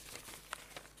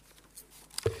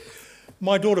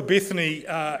My daughter Bethany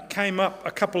came up a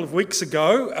couple of weeks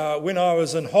ago when I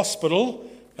was in hospital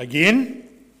again,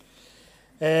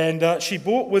 and she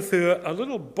brought with her a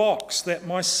little box that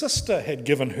my sister had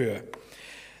given her.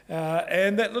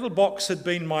 And that little box had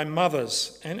been my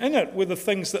mother's, and in it were the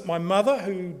things that my mother,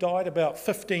 who died about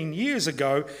 15 years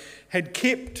ago, had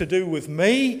kept to do with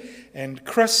me and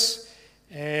Chris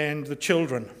and the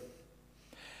children.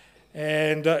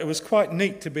 And it was quite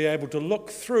neat to be able to look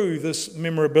through this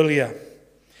memorabilia.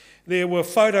 There were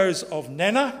photos of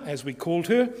Nana, as we called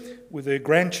her, with her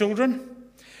grandchildren.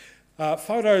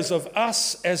 Photos of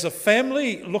us as a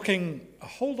family looking a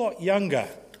whole lot younger.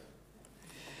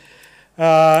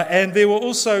 And there were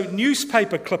also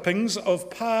newspaper clippings of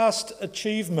past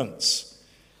achievements.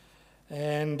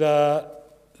 And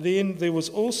then there was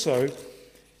also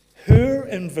her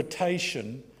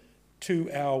invitation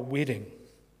to our wedding.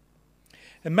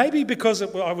 And maybe because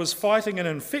I was fighting an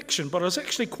infection, but I was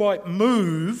actually quite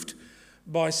moved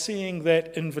by seeing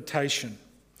that invitation.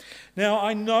 Now,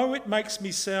 I know it makes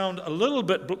me sound a little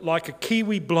bit like a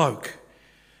Kiwi bloke,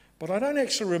 but I don't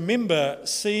actually remember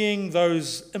seeing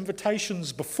those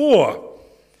invitations before.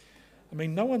 I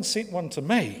mean, no one sent one to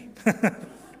me.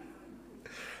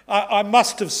 I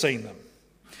must have seen them.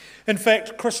 In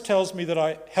fact, Chris tells me that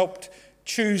I helped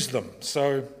choose them,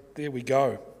 so there we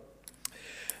go.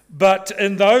 But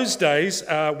in those days,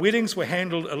 weddings were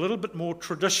handled a little bit more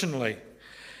traditionally.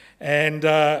 And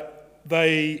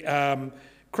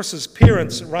Chris's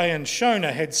parents, Ray and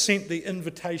Shona, had sent the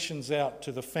invitations out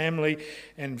to the family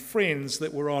and friends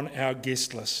that were on our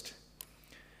guest list.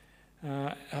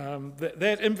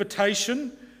 That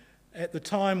invitation at the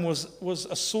time was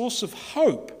a source of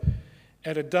hope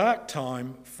at a dark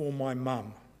time for my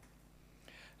mum.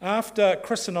 After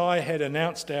Chris and I had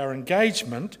announced our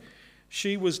engagement,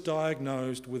 she was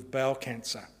diagnosed with bowel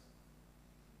cancer.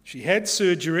 She had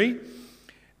surgery,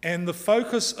 and the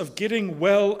focus of getting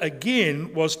well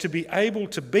again was to be able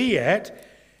to be at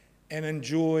and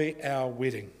enjoy our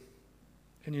wedding.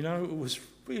 And you know, it was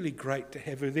really great to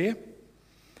have her there.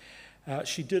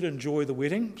 She did enjoy the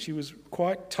wedding. She was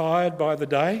quite tired by the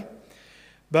day,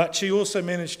 but she also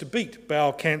managed to beat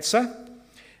bowel cancer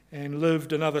and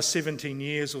lived another 17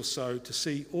 years or so to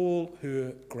see all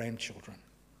her grandchildren.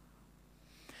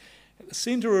 At the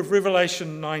centre of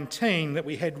Revelation 19 that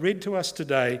we had read to us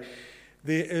today,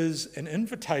 there is an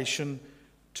invitation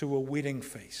to a wedding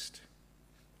feast.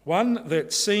 One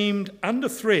that seemed under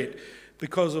threat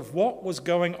because of what was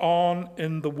going on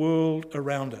in the world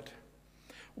around it.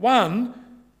 One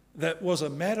that was a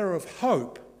matter of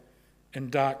hope in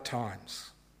dark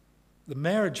times. The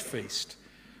marriage feast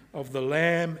of the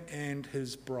Lamb and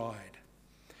his bride.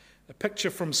 A picture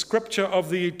from Scripture of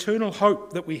the eternal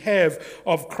hope that we have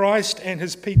of Christ and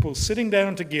his people sitting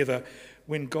down together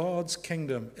when God's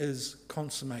kingdom is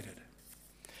consummated.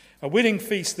 A wedding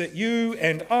feast that you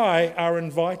and I are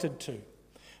invited to,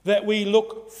 that we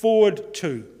look forward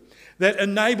to, that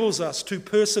enables us to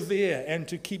persevere and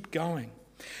to keep going,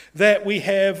 that we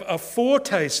have a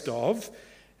foretaste of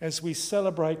as we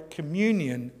celebrate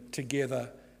communion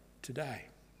together today.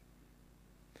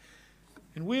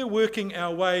 And we're working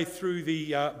our way through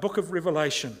the book of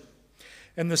Revelation.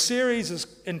 And the series is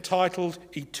entitled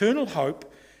Eternal Hope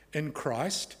in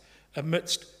Christ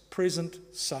Amidst Present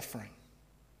Suffering.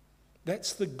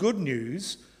 That's the good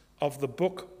news of the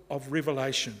book of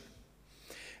Revelation.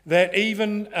 That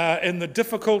even in the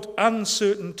difficult,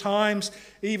 uncertain times,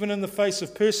 even in the face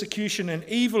of persecution and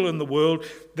evil in the world,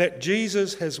 that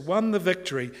Jesus has won the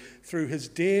victory through his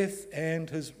death and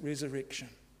his resurrection.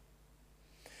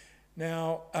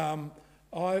 Now,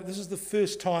 this is the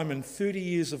first time in 30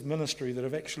 years of ministry that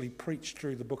I've actually preached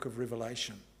through the book of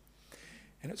Revelation.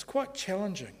 And it's quite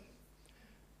challenging.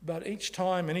 But each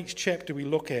time and each chapter we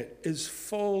look at is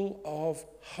full of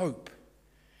hope.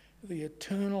 The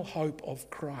eternal hope of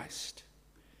Christ.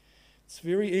 It's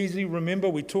very easy. Remember,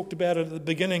 we talked about it at the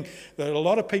beginning, that a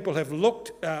lot of people have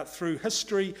looked through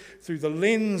history, through the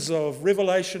lens of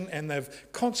Revelation, and they've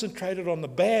concentrated on the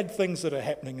bad things that are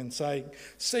happening and saying,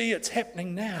 see, it's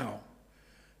happening now.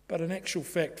 But in actual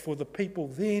fact, for the people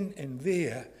then and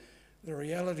there, the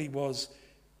reality was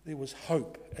there was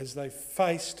hope as they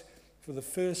faced, for the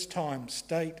first time,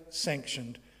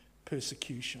 state-sanctioned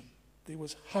persecution. There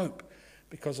was hope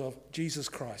because of Jesus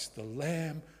Christ, the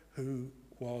Lamb who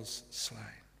was slain.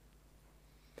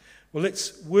 Well,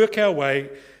 let's work our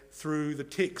way through the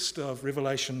text of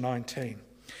Revelation 19.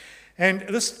 And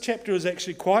this chapter is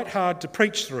actually quite hard to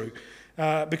preach through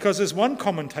because, as one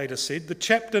commentator said, the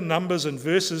chapter numbers and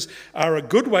verses are a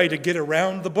good way to get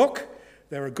around the book.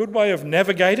 They're a good way of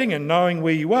navigating and knowing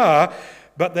where you are,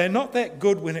 but they're not that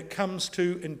good when it comes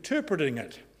to interpreting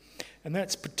it. And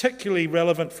that's particularly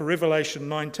relevant for Revelation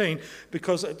 19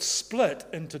 because it's split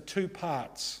into two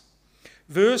parts.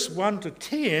 Verse 1 to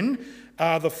 10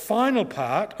 are the final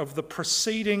part of the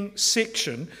preceding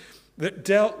section that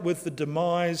dealt with the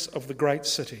demise of the great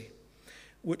city,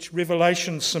 which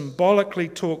Revelation symbolically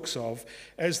talks of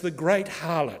as the great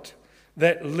harlot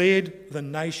that led the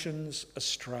nations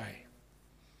astray.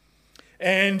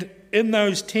 And in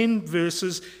those 10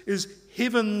 verses is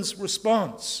heaven's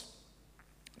response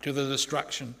to the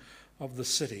destruction of the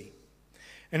city.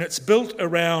 And it's built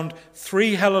around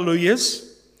 3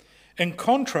 hallelujahs in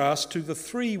contrast to the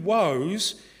 3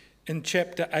 woes in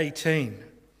chapter 18,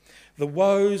 the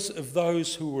woes of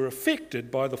those who were affected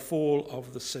by the fall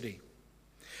of the city.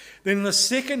 Then the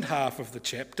second half of the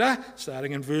chapter,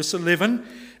 starting in verse 11,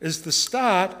 is the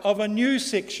start of a new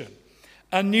section,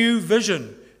 a new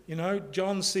vision. You know,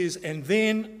 John says, and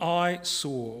then I saw,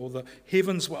 or the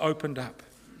heavens were opened up.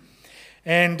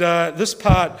 And this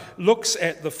part looks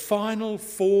at the final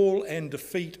fall and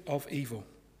defeat of evil,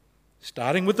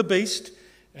 starting with the beast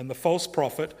and the false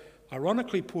prophet,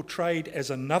 ironically portrayed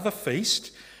as another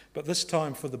feast, but this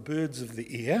time for the birds of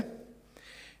the air.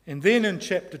 And then in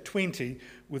chapter 20,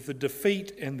 with the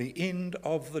defeat and the end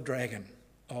of the dragon,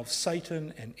 of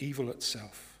Satan and evil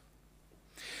itself.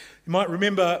 You might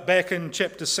remember back in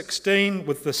chapter 16,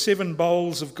 with the 7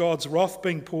 bowls of God's wrath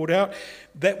being poured out,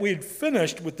 that we'd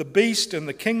finished with the beast and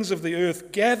the kings of the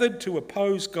earth gathered to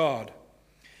oppose God,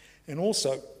 and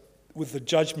also with the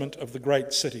judgment of the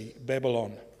great city,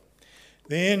 Babylon.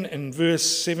 Then in verse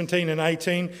 17 and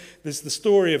 18, there's the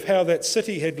story of how that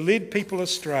city had led people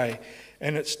astray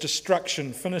and its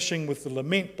destruction, finishing with the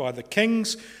lament by the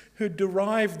kings who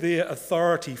derived their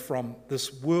authority from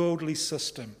this worldly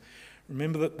system.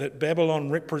 Remember that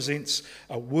Babylon represents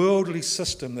a worldly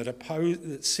system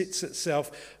that sets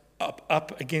itself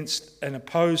up against and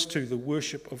opposed to the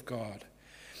worship of God.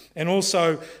 And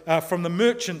also from the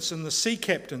merchants and the sea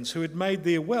captains who had made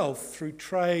their wealth through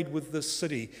trade with this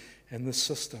city and this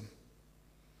system.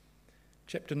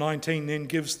 Chapter 19 then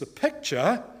gives the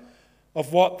picture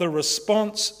of what the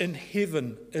response in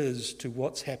heaven is to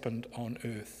what's happened on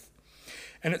earth.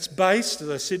 And it's based, as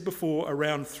I said before,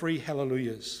 around 3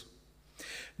 hallelujahs.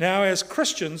 Now, as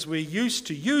Christians, we're used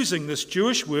to using this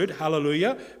Jewish word,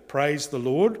 hallelujah, praise the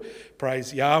Lord,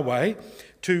 praise Yahweh,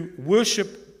 to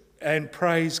worship and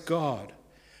praise God.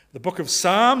 The book of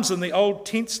Psalms in the Old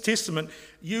Testament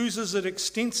uses it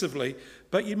extensively,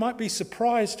 but you might be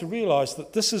surprised to realise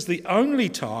that this is the only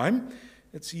time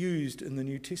it's used in the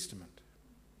New Testament.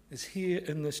 Is here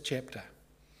in this chapter.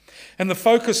 And the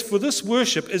focus for this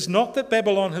worship is not that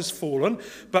Babylon has fallen,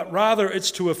 but rather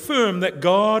it's to affirm that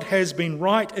God has been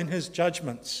right in his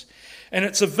judgments. And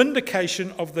it's a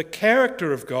vindication of the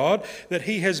character of God, that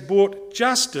he has brought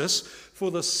justice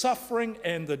for the suffering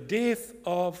and the death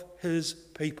of his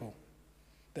people.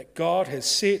 That God has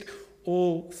set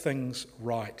all things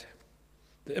right.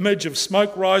 The image of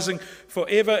smoke rising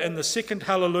forever in the second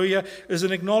hallelujah is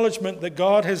an acknowledgement that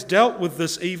God has dealt with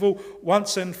this evil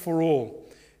once and for all.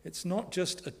 It's not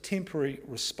just a temporary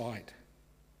respite.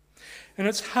 And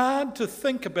it's hard to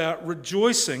think about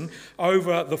rejoicing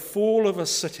over the fall of a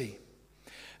city,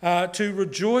 to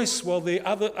rejoice while the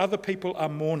other people are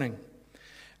mourning,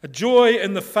 a joy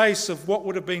in the face of what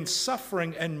would have been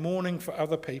suffering and mourning for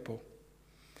other people.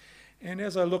 And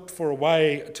as I looked for a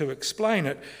way to explain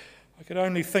it, I could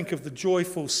only think of the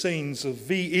joyful scenes of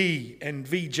VE and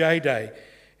VJ Day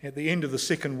at the end of the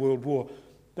Second World War.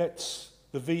 That's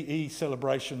the VE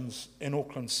celebrations in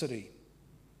Auckland City,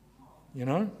 you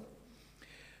know?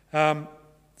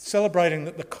 Celebrating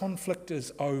that the conflict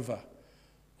is over.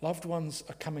 Loved ones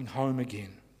are coming home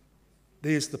again.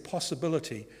 There's the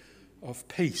possibility of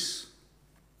peace.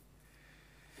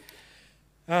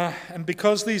 And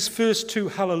because these first 2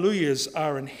 hallelujahs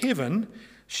are in heaven,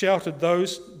 shouted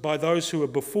by those who are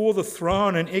before the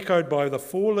throne and echoed by the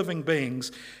 4 living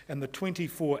beings and the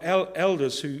 24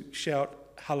 elders who shout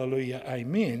hallelujah,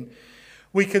 amen,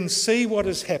 we can see what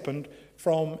has happened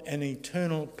from an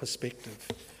eternal perspective,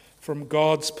 from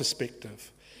God's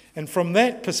perspective. And from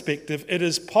that perspective, it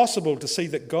is possible to see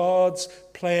that God's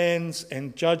plans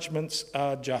and judgments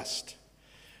are just.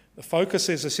 The focus,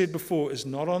 as I said before, is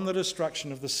not on the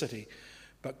destruction of the city,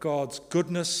 but God's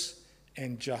goodness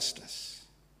and justice.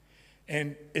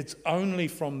 And it's only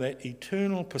from that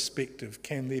eternal perspective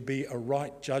can there be a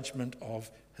right judgment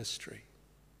of history.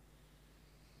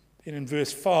 Then in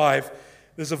verse 5,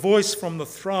 there's a voice from the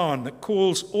throne that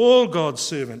calls all God's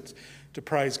servants to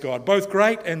praise God, both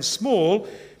great and small.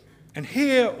 And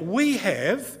here we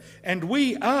have, and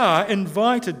we are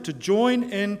invited to join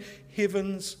in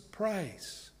heaven's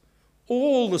praise.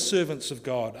 All the servants of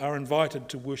God are invited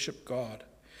to worship God.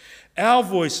 Our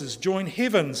voices join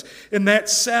heaven's in that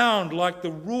sound like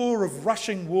the roar of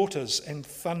rushing waters and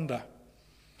thunder.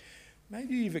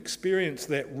 Maybe you've experienced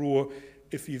that roar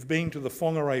if you've been to the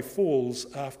Whangarei Falls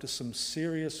after some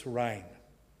serious rain.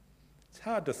 It's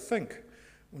hard to think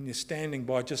when you're standing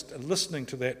by just listening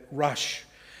to that rush.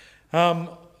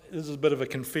 This is a bit of a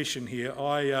confession here.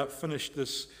 I finished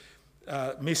this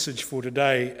message for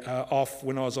today off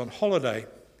when I was on holiday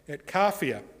at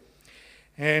Kawhia.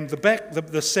 And the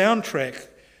soundtrack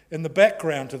in the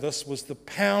background to this was the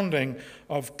pounding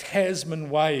of Tasman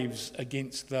waves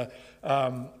against the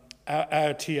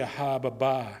Aotea Harbour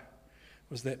Bar.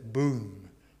 It was that boom,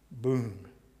 boom,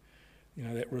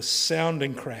 that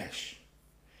resounding crash.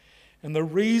 And the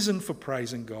reason for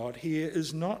praising God here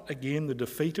is not, again, the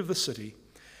defeat of the city.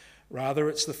 Rather,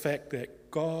 it's the fact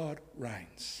that God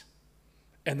reigns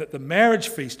and that the marriage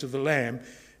feast of the Lamb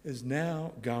is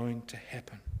now going to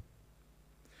happen.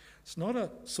 It's not a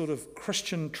sort of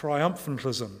Christian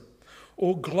triumphalism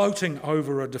or gloating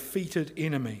over a defeated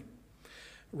enemy.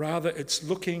 Rather, it's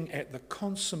looking at the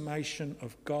consummation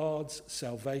of God's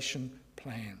salvation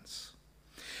plans.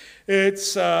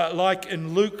 It's like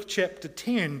in Luke chapter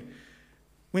 10,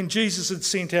 when Jesus had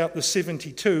sent out the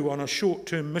 72 on a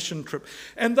short-term mission trip,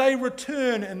 and they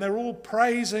return and they're all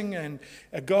praising and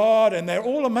God, and they're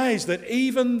all amazed that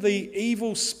even the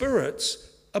evil spirits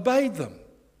obeyed them.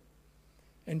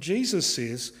 And Jesus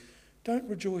says, don't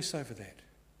rejoice over that.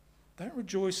 Don't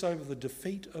rejoice over the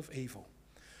defeat of evil.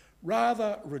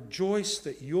 Rather, rejoice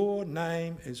that your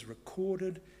name is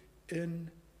recorded in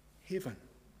heaven.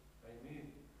 Amen.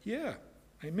 Yeah,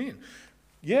 amen.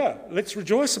 Yeah, let's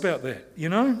rejoice about that,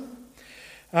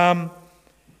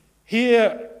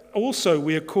 Here also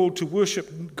we are called to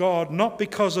worship God not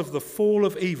because of the fall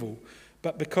of evil,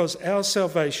 but because our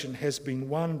salvation has been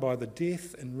won by the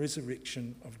death and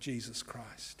resurrection of Jesus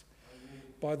Christ,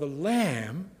 by the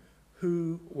Lamb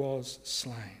who was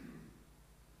slain.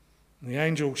 The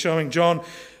angel showing John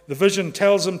the vision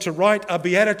tells him to write a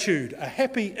beatitude, a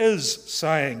happy is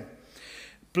saying,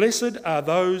 blessed are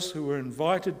those who are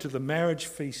invited to the marriage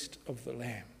feast of the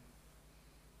Lamb.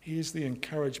 Here's the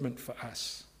encouragement for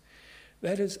us.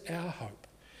 That is our hope.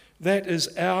 That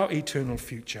is our eternal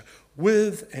future,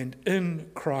 with and in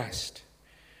Christ.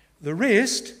 The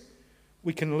rest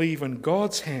we can leave in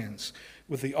God's hands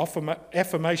with the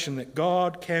affirmation that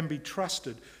God can be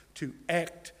trusted to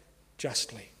act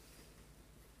justly.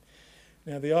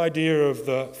 Now, the idea of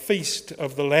the feast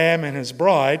of the Lamb and his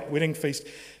bride, wedding feast,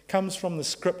 comes from the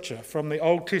scripture, from the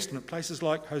Old Testament, places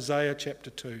like Hosea chapter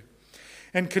 2,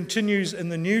 and continues in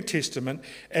the New Testament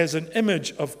as an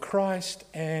image of Christ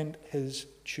and his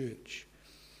church.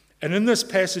 And in this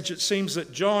passage, it seems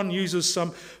that John uses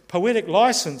some poetic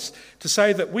license to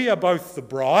say that we are both the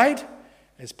bride,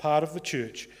 as part of the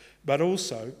church, but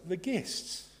also the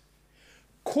guests.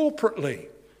 Corporately,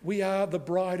 we are the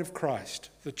bride of Christ,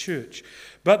 the church.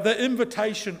 But the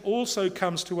invitation also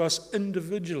comes to us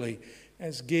individually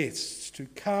as guests to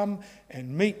come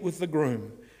and meet with the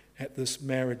groom at this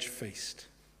marriage feast.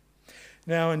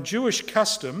 Now, in Jewish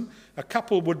custom, a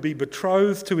couple would be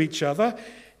betrothed to each other,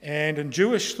 and in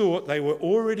Jewish thought, they were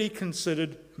already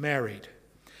considered married.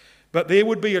 But there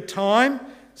would be a time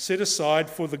set aside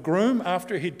for the groom,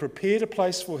 after he'd prepared a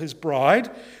place for his bride,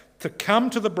 to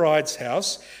come to the bride's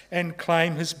house and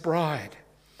claim his bride.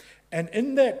 And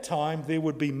in that time, there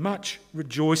would be much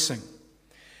rejoicing.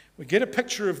 We get a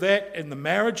picture of that in the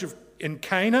marriage in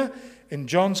Cana in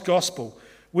John's Gospel,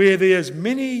 where there's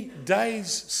many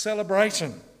days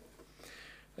celebration.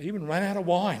 They even run out of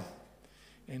wine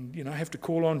and, have to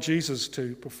call on Jesus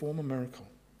to perform a miracle.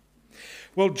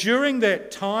 Well, during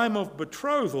that time of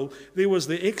betrothal, there was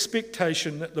the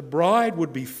expectation that the bride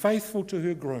would be faithful to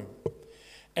her groom,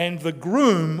 and the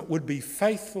groom would be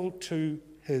faithful to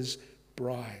his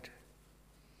bride.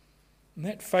 And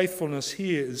that faithfulness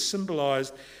here is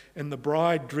symbolised in the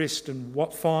bride dressed in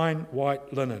fine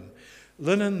white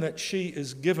linen that she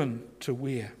is given to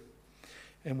wear.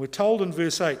 And we're told in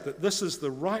verse 8 that this is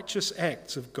the righteous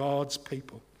acts of God's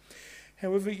people.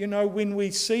 However, when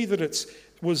we see that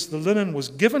the linen was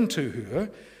given to her,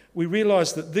 we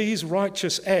realise that these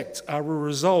righteous acts are a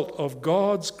result of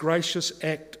God's gracious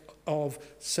act of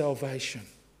salvation.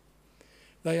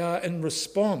 They are in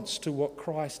response to what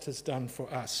Christ has done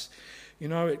for us.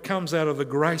 It comes out of the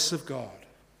grace of God.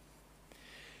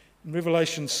 In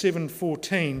Revelation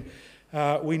 7:14,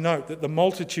 we note that the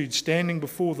multitude standing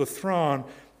before the throne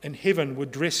in heaven were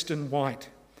dressed in white,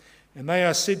 and they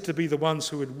are said to be the ones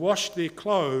who had washed their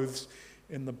clothes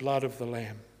in the blood of the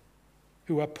Lamb.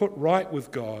 who are put right with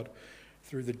God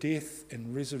through the death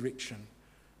and resurrection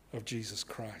of Jesus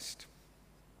Christ.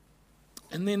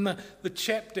 And then the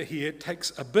chapter here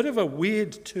takes a bit of a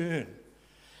weird turn,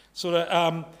 sort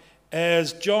of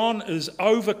as John is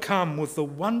overcome with the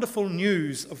wonderful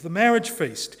news of the marriage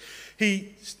feast.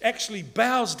 He actually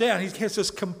bows down. He has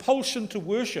this compulsion to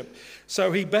worship.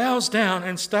 So he bows down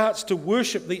and starts to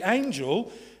worship the angel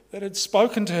that had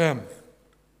spoken to him.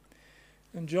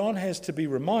 And John has to be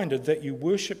reminded that you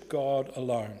worship God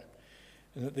alone,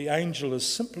 and that the angel is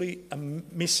simply a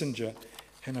messenger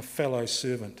and a fellow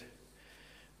servant.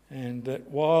 And that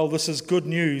while this is good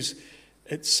news,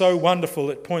 it's so wonderful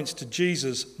it points to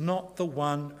Jesus, not the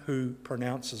one who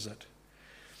pronounces it.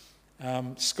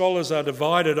 Scholars are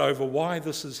divided over why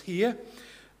this is here.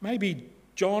 Maybe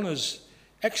John is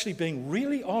actually being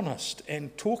really honest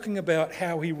and talking about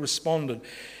how he responded.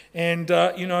 And,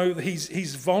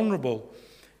 he's vulnerable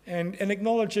and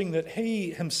acknowledging that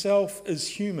he himself is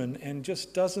human and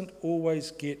just doesn't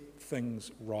always get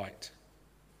things right.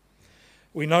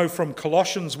 We know from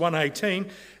Colossians 1:18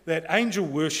 that angel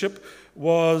worship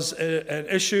was an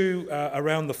issue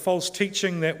around the false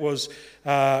teaching that was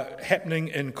happening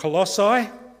in Colossae,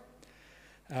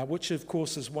 which of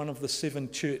course is one of the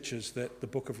 7 churches that the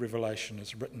book of Revelation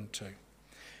is written to.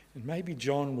 And maybe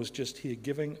John was just here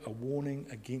giving a warning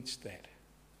against that.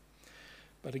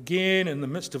 But again, in the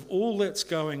midst of all that's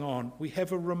going on, we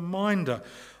have a reminder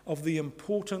of the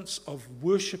importance of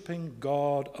worshipping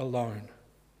God alone.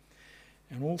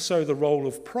 And also the role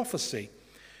of prophecy,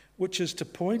 which is to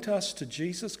point us to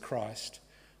Jesus Christ,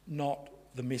 not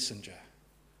the messenger.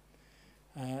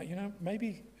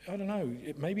 Maybe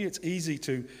it's easy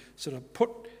to sort of put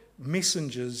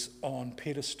messengers on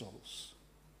pedestals.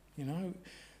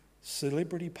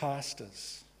 Celebrity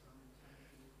pastors.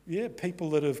 Yeah, people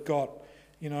that have got,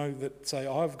 that say,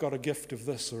 I've got a gift of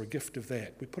this or a gift of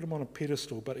that. We put them on a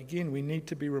pedestal. But again, we need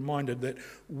to be reminded that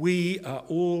we are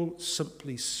all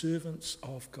simply servants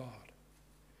of God.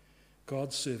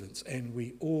 God's servants. And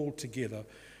we all together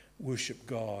worship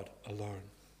God alone.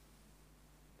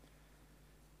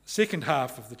 Second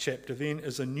half of the chapter then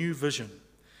is a new vision.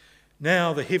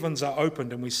 Now the heavens are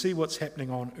opened and we see what's happening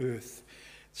on earth,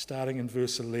 starting in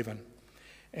verse 11.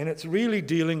 And it's really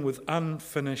dealing with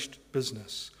unfinished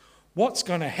business. What's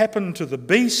going to happen to the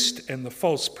beast and the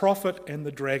false prophet and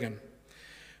the dragon?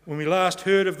 When we last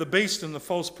heard of the beast and the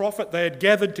false prophet, they had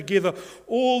gathered together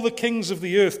all the kings of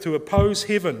the earth to oppose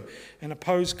heaven and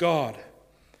oppose God.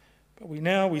 But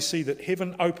we see that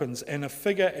heaven opens and a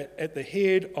figure at the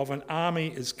head of an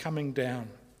army is coming down.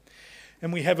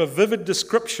 And we have a vivid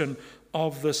description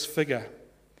of this figure.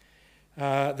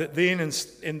 Then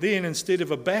instead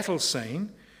of a battle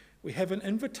scene, we have an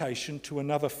invitation to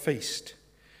another feast.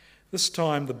 This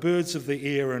time the birds of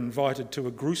the air are invited to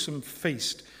a gruesome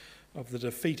feast of the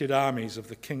defeated armies of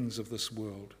the kings of this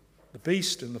world. The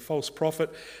beast and the false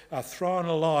prophet are thrown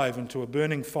alive into a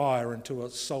burning fire, into a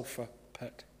sulphur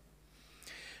pit.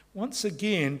 Once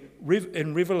again,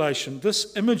 in Revelation,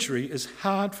 this imagery is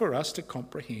hard for us to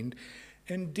comprehend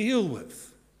and deal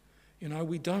with.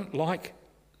 We don't like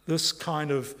this kind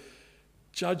of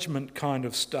judgment kind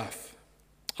of stuff.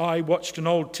 I watched an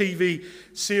old TV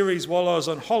series while I was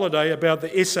on holiday about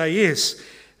the SAS,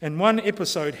 and one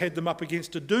episode had them up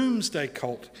against a doomsday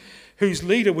cult whose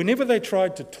leader, whenever they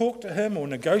tried to talk to him or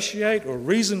negotiate or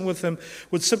reason with him,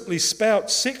 would simply spout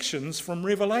sections from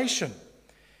Revelation.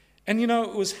 And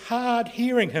it was hard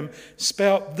hearing him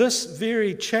spout this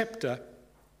very chapter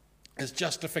as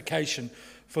justification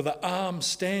for the armed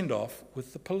standoff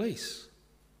with the police.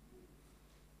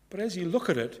 But as you look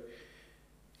at it,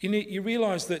 you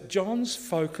realise that John's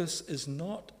focus is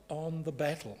not on the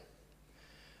battle,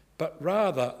 but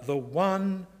rather the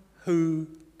one who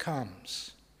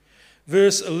comes.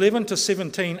 Verse 11 to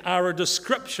 17 are a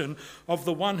description of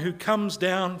the one who comes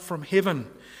down from heaven.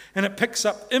 And it picks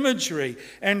up imagery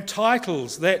and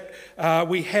titles that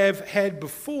we have had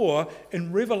before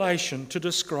in Revelation to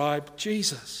describe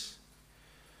Jesus.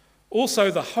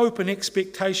 Also the hope and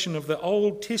expectation of the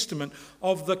Old Testament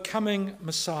of the coming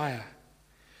Messiah.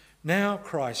 Now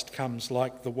Christ comes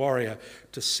like the warrior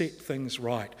to set things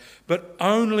right, but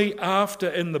only after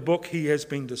in the book he has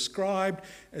been described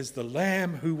as the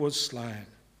Lamb who was slain.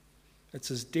 It's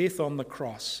his death on the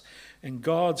cross and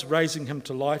God's raising him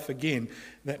to life again.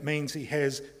 That means he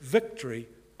has victory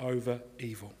over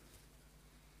evil.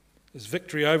 His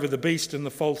victory over the beast and the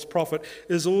false prophet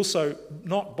is also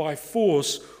not by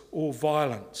force or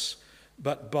violence,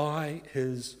 but by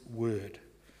his word.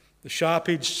 The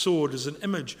sharp-edged sword is an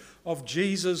image of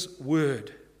Jesus'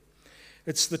 word.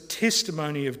 It's the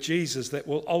testimony of Jesus that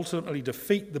will ultimately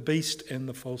defeat the beast and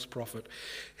the false prophet.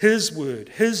 His word,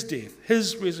 his death,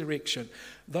 his resurrection,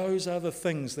 those are the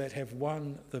things that have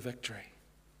won the victory.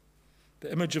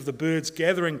 The image of the birds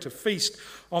gathering to feast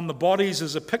on the bodies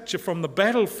is a picture from the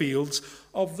battlefields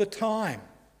of the time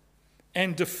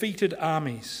and defeated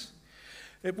armies.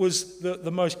 It was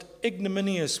the most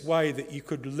ignominious way that you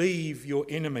could leave your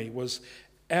enemy was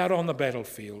out on the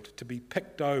battlefield to be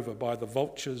picked over by the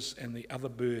vultures and the other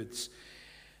birds.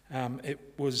 It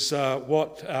was how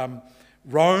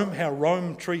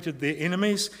Rome treated their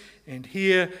enemies, and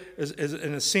here is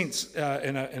in a sense,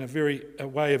 in a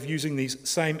way of using these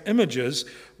same images,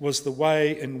 was the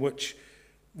way in which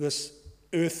this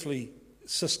earthly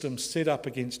system set up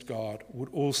against God would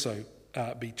also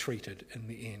be treated in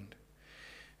the end.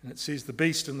 And it says the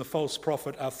beast and the false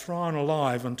prophet are thrown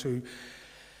alive into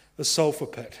the sulphur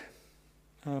pit.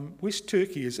 West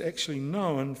Turkey is actually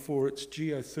known for its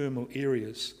geothermal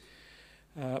areas,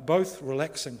 both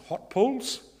relaxing hot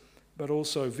pools, but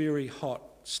also very hot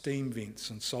steam vents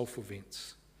and sulphur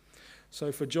vents.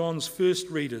 So for John's first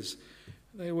readers,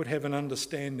 they would have an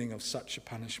understanding of such a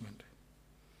punishment,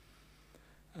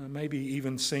 maybe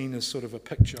even seen as sort of a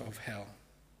picture of hell.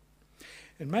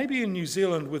 And maybe in New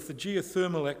Zealand, with the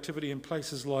geothermal activity in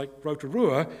places like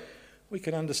Rotorua, we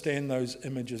can understand those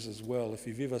images as well. If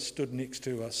you've ever stood next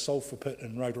to a sulphur pit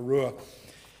in Rotorua,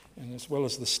 and as well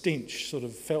as the stench, sort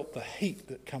of felt the heat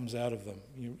that comes out of them,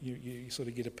 you sort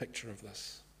of get a picture of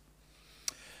this.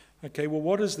 Okay, well,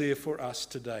 what is there for us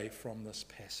today from this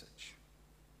passage?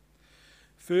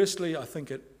 Firstly, I think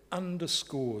it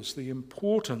underscores the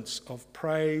importance of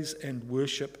praise and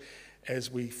worship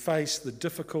as we face the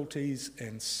difficulties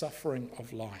and suffering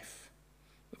of life.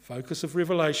 The focus of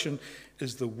Revelation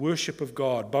is the worship of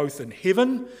God, both in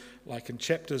heaven, like in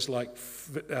chapters like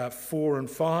 4 and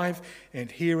 5,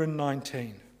 and here in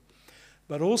 19,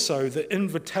 but also the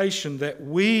invitation that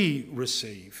we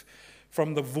receive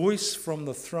from the voice from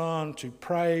the throne to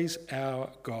praise our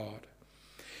God.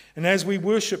 And as we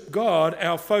worship God,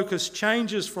 our focus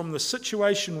changes from the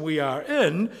situation we are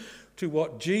in to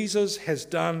what Jesus has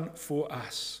done for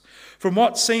us. From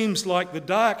what seems like the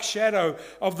dark shadow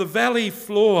of the valley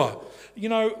floor,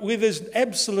 where there's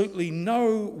absolutely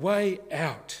no way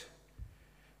out,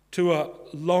 to a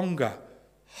longer,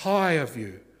 higher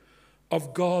view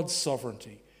of God's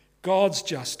sovereignty, God's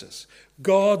justice,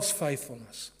 God's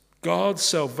faithfulness, God's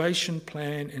salvation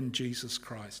plan in Jesus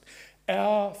Christ,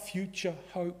 our future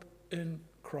hope in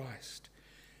Christ,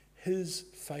 his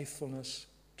faithfulness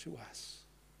to us.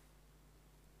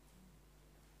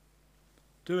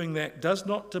 Doing that does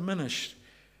not diminish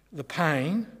the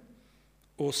pain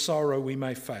or sorrow we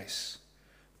may face,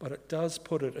 but it does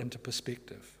put it into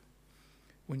perspective.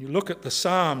 When you look at the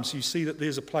Psalms, you see that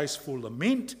there's a place for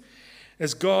lament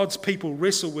as God's people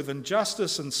wrestle with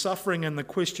injustice and suffering and the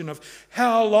question of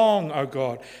how long, O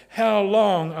God, how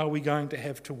long are we going to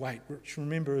have to wait? Which,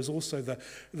 remember, is also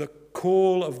the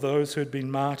call of those who had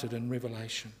been martyred in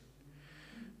Revelation.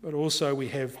 But also we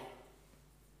have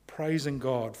praising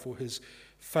God for his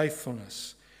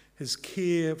faithfulness, his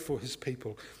care for his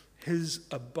people, his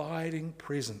abiding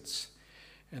presence,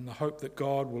 and the hope that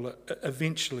God will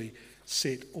eventually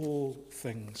set all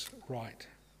things right.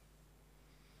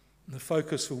 And the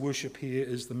focus for worship here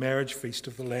is the marriage feast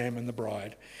of the Lamb and the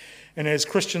bride. And as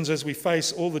Christians, as we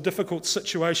face all the difficult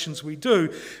situations we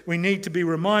do, we need to be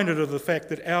reminded of the fact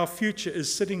that our future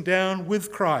is sitting down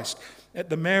with Christ at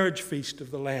the marriage feast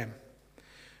of the Lamb.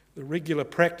 The regular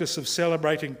practice of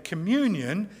celebrating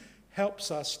communion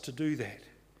helps us to do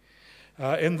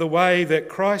that. In the way that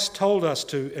Christ told us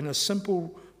to, in a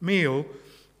simple meal,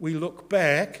 we look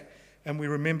back and we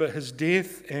remember his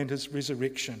death and his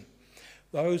resurrection.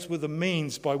 Those were the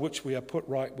means by which we are put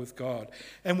right with God.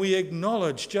 And we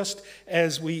acknowledge, just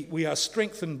as we are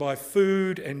strengthened by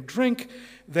food and drink,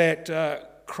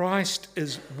 that Christ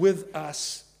is with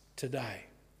us today.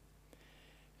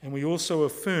 And we also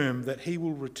affirm that he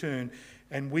will return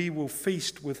and we will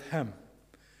feast with him.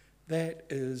 That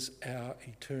is our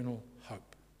eternal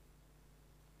hope.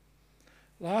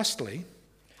 Lastly,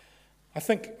 I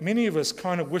think many of us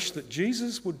kind of wish that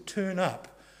Jesus would turn up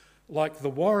like the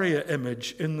warrior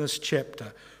image in this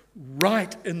chapter,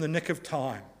 right in the nick of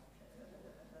time.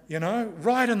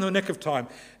 Right in the nick of time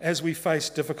as we face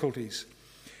difficulties.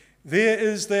 There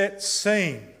is that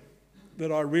scene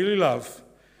that I really love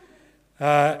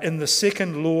in the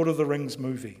second Lord of the Rings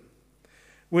movie,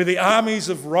 where the armies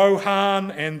of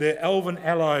Rohan and their elven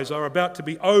allies are about to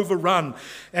be overrun,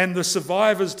 and the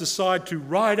survivors decide to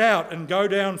ride out and go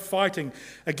down fighting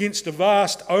against a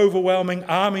vast, overwhelming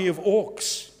army of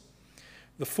orcs,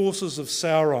 the forces of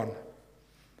Sauron.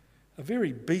 a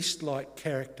very beast-like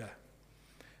character,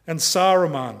 and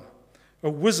Saruman, a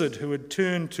wizard who had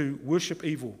turned to worship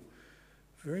evil,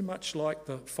 very much like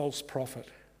the false prophet.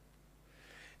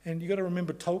 And you've got to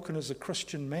remember Tolkien is a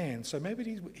Christian man, so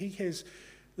maybe he has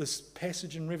this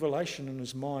passage in Revelation in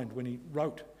his mind when he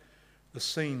wrote the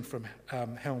scene from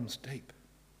Helm's Deep.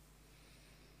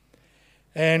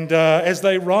 And as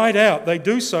they ride out, they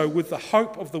do so with the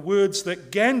hope of the words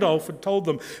that Gandalf had told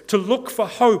them, to look for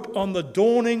hope on the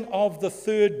dawning of the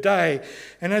third day.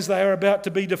 And as they are about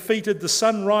to be defeated, the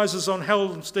sun rises on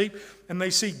Helm's Deep, and they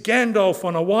see Gandalf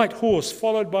on a white horse,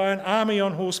 followed by an army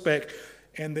on horseback,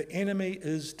 and the enemy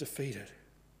is defeated.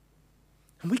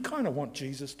 And we kind of want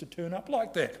Jesus to turn up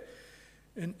like that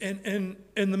in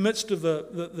the midst of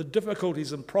the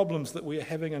difficulties and problems that we are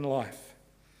having in life.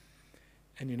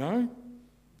 And you know,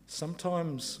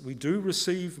 sometimes we do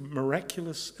receive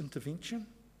miraculous intervention,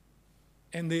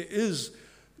 and there is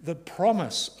the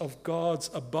promise of God's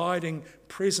abiding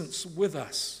presence with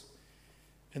us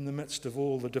in the midst of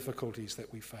all the difficulties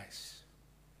that we face.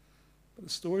 But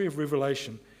the story of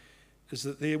Revelation is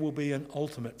that there will be an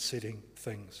ultimate setting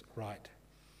things right.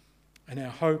 And our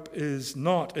hope is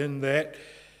not in that,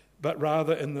 but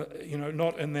rather in the,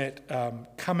 not in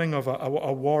that coming of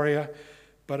a warrior,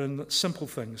 but in simple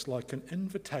things like an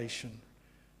invitation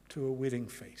to a wedding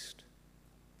feast.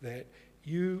 That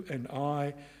you and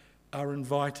I are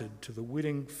invited to the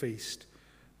wedding feast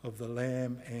of the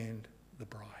Lamb and the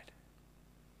bride.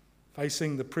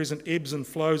 Facing the present ebbs and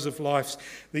flows of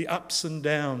life, the ups and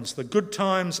downs, the good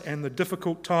times and the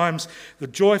difficult times, the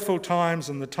joyful times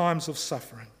and the times of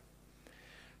suffering.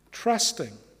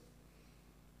 Trusting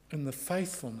in the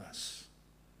faithfulness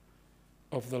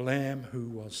of the Lamb who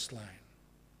was slain.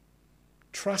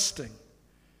 Trusting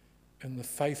in the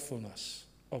faithfulness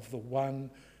of the one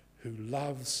who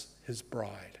loves his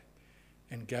bride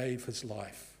and gave his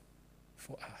life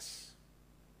for us.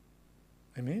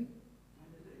 Amen?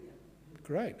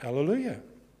 Great. Hallelujah.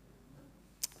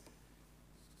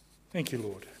 Thank you,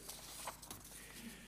 Lord.